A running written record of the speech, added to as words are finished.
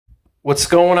What's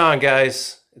going on,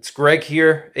 guys? It's Greg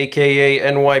here, aka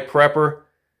NYPrepper.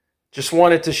 Just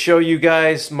wanted to show you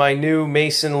guys my new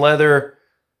Mason leather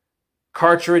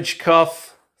cartridge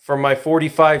cuff for my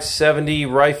 4570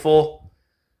 rifle.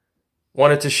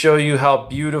 Wanted to show you how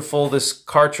beautiful this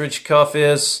cartridge cuff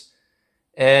is.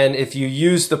 And if you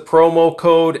use the promo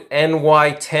code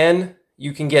NY10,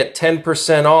 you can get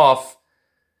 10% off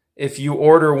if you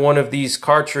order one of these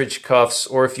cartridge cuffs,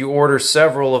 or if you order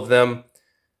several of them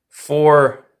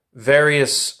for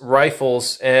various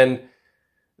rifles. And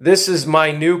this is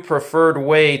my new preferred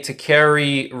way to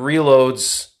carry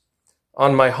reloads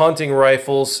on my hunting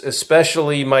rifles,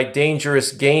 especially my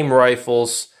dangerous game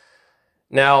rifles.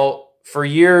 Now, for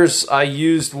years I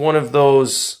used one of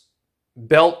those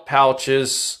belt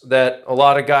pouches that a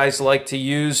lot of guys like to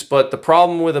use, but the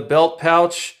problem with a belt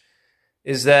pouch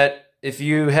is that if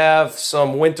you have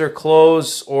some winter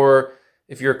clothes, or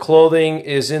if your clothing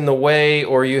is in the way,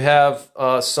 or you have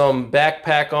some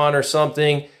backpack on or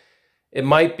something, it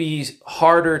might be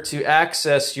harder to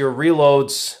access your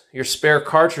reloads, your spare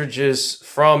cartridges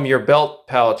from your belt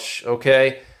pouch,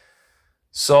 okay?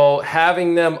 So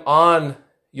having them on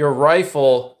your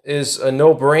rifle is a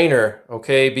no-brainer,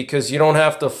 okay? Because you don't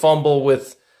have to fumble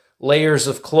with layers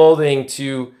of clothing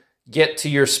to get to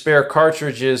your spare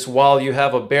cartridges while you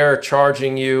have a bear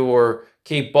charging you, or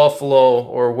Cape Buffalo,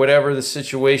 or whatever the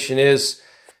situation is.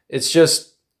 It's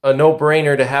just a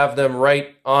no-brainer to have them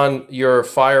right on your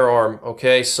firearm,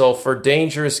 okay? So for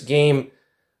dangerous game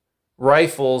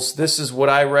rifles, this is what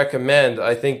I recommend.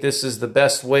 I think this is the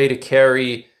best way to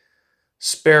carry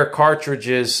spare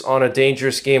cartridges on a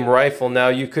dangerous game rifle. Now,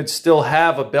 you could still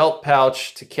have a belt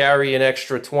pouch to carry an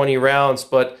extra 20 rounds,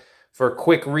 but for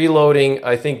quick reloading,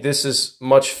 I think this is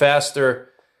much faster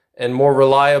and more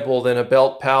reliable than a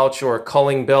belt pouch or a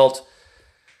culling belt.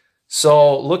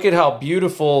 So look at how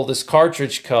beautiful this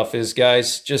cartridge cuff is,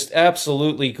 guys. Just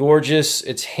absolutely gorgeous.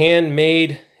 It's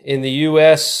handmade in the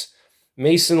US.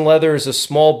 Mason Leather is a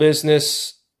small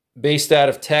business based out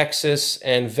of Texas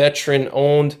and veteran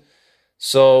owned.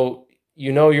 So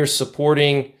you know you're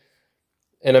supporting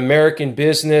an American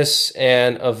business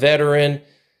and a veteran.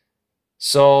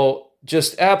 So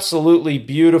just absolutely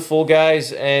beautiful,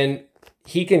 guys. And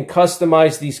he can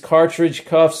customize these cartridge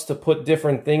cuffs to put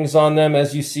different things on them.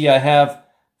 As you see, I have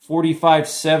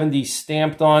 4570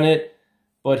 stamped on it,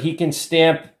 but he can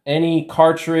stamp any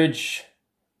cartridge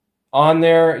on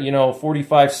there, you know,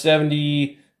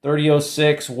 4570,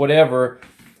 3006, whatever.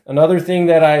 Another thing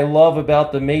that I love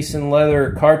about the Mason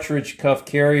Leather cartridge cuff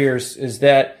carriers is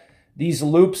that these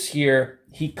loops here,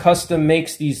 he custom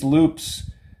makes these loops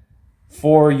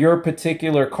for your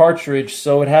particular cartridge,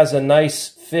 so it has a nice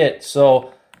fit.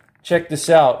 So check this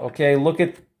out, okay? Look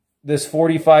at this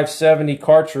 4570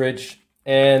 cartridge,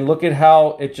 and look at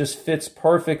how it just fits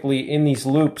perfectly in these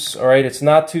loops, all right? It's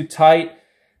not too tight,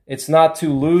 it's not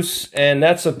too loose, and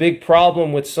that's a big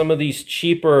problem with some of these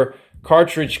cheaper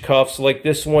cartridge cuffs, like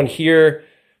this one here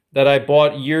that I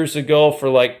bought years ago for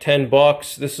like 10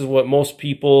 bucks. This is what most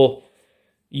people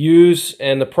use,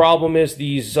 and the problem is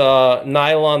these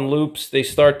nylon loops, they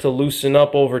start to loosen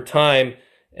up over time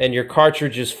and your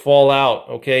cartridges fall out,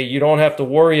 okay? You don't have to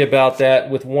worry about that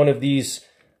with one of these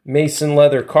Mason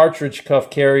Leather cartridge cuff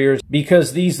carriers,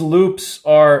 because these loops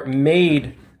are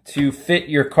made to fit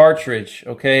your cartridge,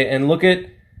 okay? And look at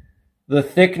the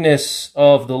thickness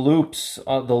of the loops,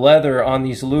 the leather on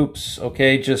these loops,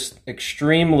 okay? Just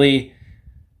extremely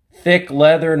thick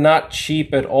leather, not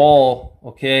cheap at all,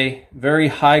 okay? Very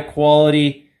high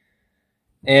quality.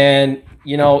 And,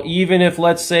 you know, even if,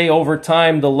 let's say, over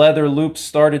time the leather loops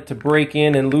started to break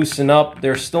in and loosen up,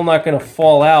 they're still not going to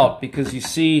fall out, because you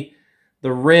see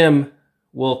the rim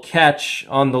will catch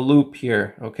on the loop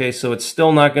here, okay? So it's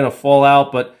still not going to fall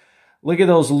out, but look at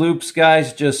those loops,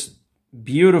 guys. Just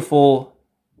beautiful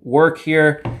work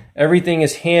here. Everything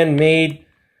is handmade,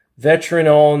 veteran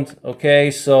owned, okay?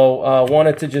 So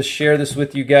wanted to just share this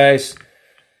with you guys.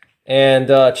 And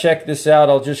check this out.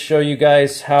 I'll just show you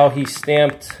guys how he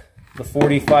stamped the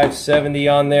 4570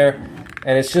 on there.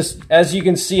 And it's just, as you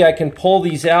can see, I can pull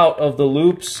these out of the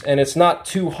loops, and it's not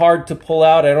too hard to pull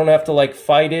out. I don't have to like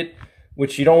fight it,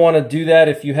 which you don't want to do that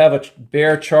if you have a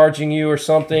bear charging you or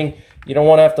something. You don't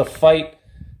want to have to fight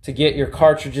to get your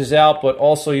cartridges out, but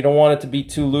also you don't want it to be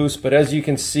too loose. But as you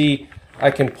can see,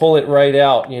 I can pull it right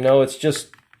out. You know, it's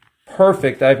just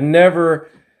perfect. I've never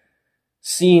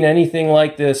seen anything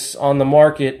like this on the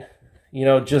market. You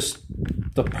know, just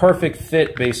the perfect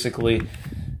fit, basically.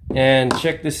 And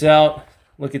check this out.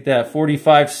 Look at that,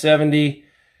 4570.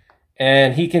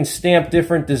 And he can stamp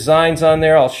different designs on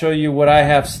there. I'll show you what I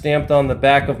have stamped on the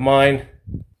back of mine.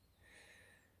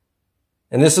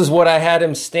 And this is what I had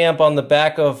him stamp on the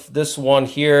back of this one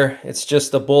here. It's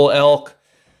just a bull elk.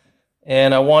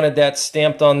 And I wanted that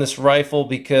stamped on this rifle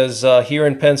because here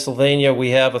in Pennsylvania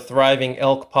we have a thriving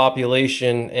elk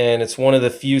population, and it's one of the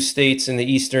few states in the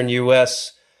eastern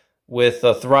U.S. with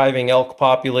a thriving elk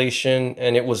population,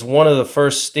 and it was one of the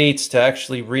first states to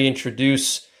actually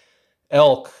reintroduce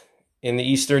elk in the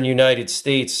eastern United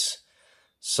States.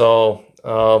 So,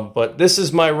 but this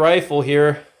is my rifle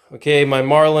here. Okay, my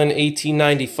Marlin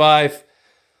 1895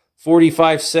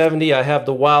 4570. I have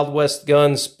the Wild West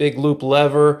Guns big loop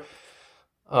lever.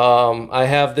 I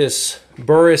have this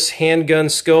Burris handgun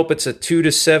scope. It's a 2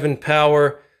 to 7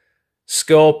 power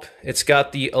scope. It's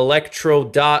got the electro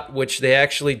dot, which they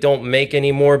actually don't make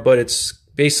anymore, but it's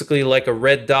basically like a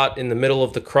red dot in the middle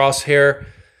of the crosshair.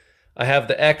 I have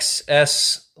the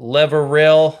XS lever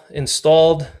rail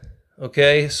installed.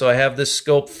 Okay, so I have this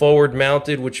scope forward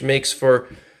mounted, which makes for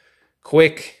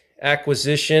quick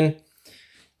acquisition.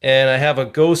 And I have a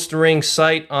ghost ring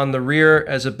sight on the rear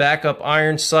as a backup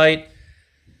iron sight.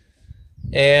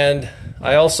 And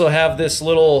I also have this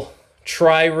little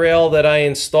tri-rail that I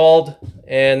installed,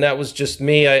 and that was just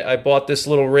me. I bought this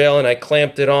little rail and I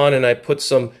clamped it on, and I put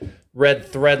some red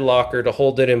thread locker to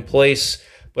hold it in place.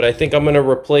 But I think I'm going to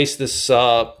replace this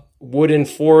wooden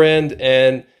forend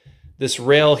and this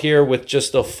rail here with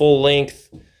just a full-length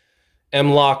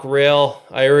M-lock rail.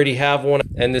 I already have one,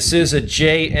 and this is a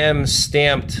JM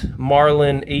stamped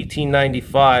Marlin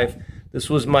 1895. This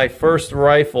was my first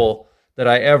rifle that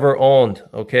I ever owned.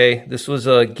 Okay, this was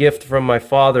a gift from my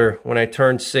father when I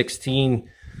turned 16,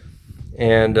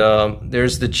 and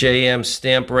there's the JM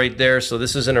stamp right there. So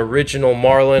this is an original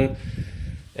Marlin,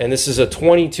 and this is a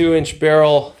 22-inch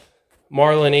barrel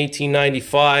Marlin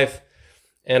 1895,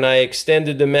 and I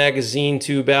extended the magazine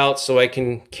tube out so I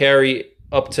can carry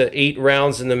up to 8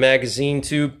 rounds in the magazine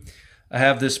tube. I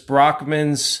have this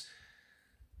Brockman's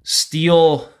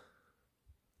steel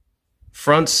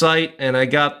front sight, and I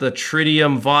got the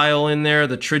tritium vial in there,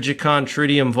 the Trigicon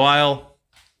tritium vial.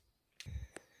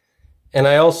 And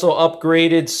I also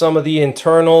upgraded some of the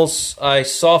internals. I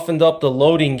softened up the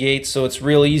loading gate so it's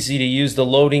real easy to use the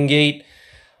loading gate.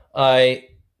 I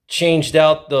changed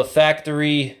out the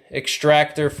factory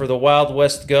extractor for the Wild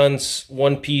West Guns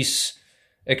one-piece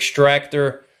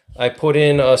extractor. I put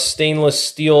in a stainless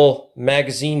steel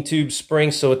magazine tube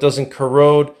spring so it doesn't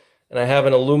corrode, and I have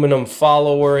an aluminum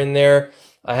follower in there.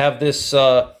 I have this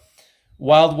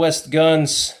Wild West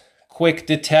Guns quick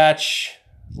detach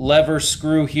lever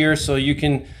screw here so you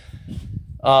can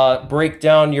break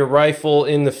down your rifle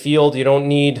in the field. You don't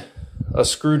need a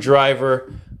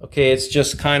screwdriver. Okay, it's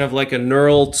just kind of like a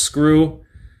knurled screw,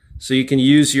 so you can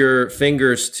use your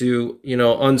fingers to, you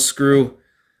know, unscrew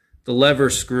the lever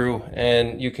screw,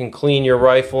 and you can clean your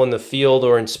rifle in the field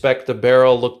or inspect the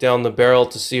barrel, look down the barrel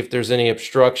to see if there's any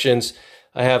obstructions.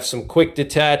 I have some quick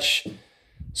detach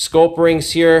scope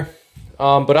rings here,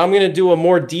 but I'm going to do a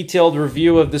more detailed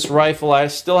review of this rifle. I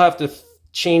still have to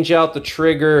change out the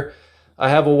trigger. I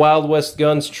have a Wild West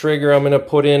Guns trigger I'm going to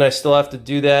put in. I still have to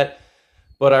do that,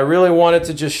 but I really wanted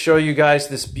to just show you guys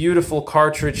this beautiful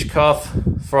cartridge cuff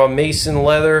from Mason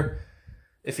Leather.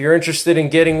 If you're interested in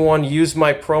getting one, use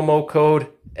my promo code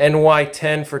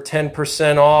NY10 for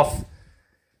 10% off.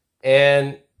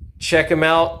 And check them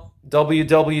out,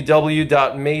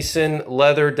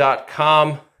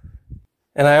 www.masonleather.com.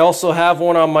 And I also have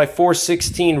one on my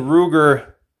 416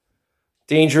 Ruger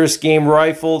dangerous game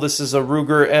rifle. This is a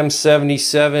Ruger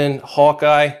M77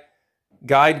 Hawkeye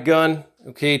guide gun,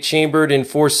 okay, chambered in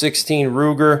 416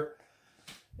 Ruger.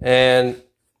 And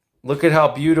look at how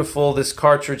beautiful this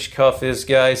cartridge cuff is,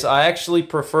 guys. I actually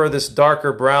prefer this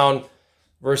darker brown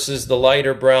versus the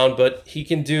lighter brown, but he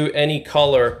can do any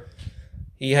color.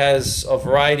 He has a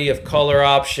variety of color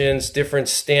options, different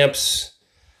stamps.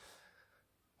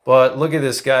 But look at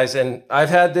this, guys. And I've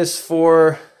had this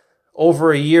for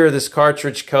over a year, this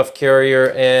cartridge cuff carrier,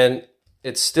 and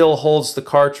it still holds the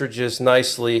cartridges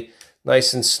nicely,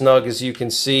 nice and snug, as you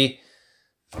can see.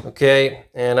 Okay,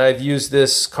 and I've used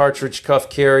this cartridge cuff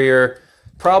carrier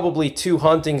probably 2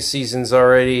 hunting seasons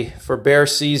already for bear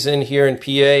season here in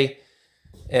PA,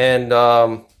 and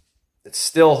it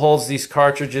still holds these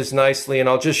cartridges nicely. And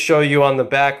I'll just show you on the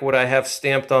back what I have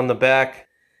stamped on the back.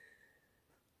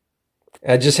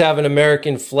 I just have an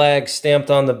American flag stamped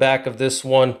on the back of this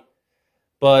one.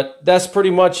 But that's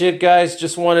pretty much it, guys.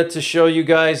 Just wanted to show you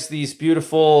guys these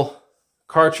beautiful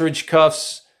cartridge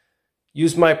cuffs.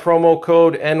 Use my promo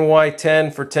code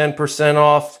NY10 for 10%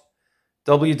 off.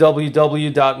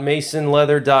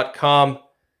 www.masonleather.com.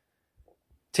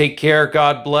 Take care,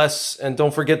 God bless, and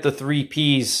don't forget the 3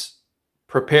 Ps.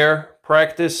 Prepare,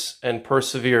 practice, and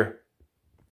persevere.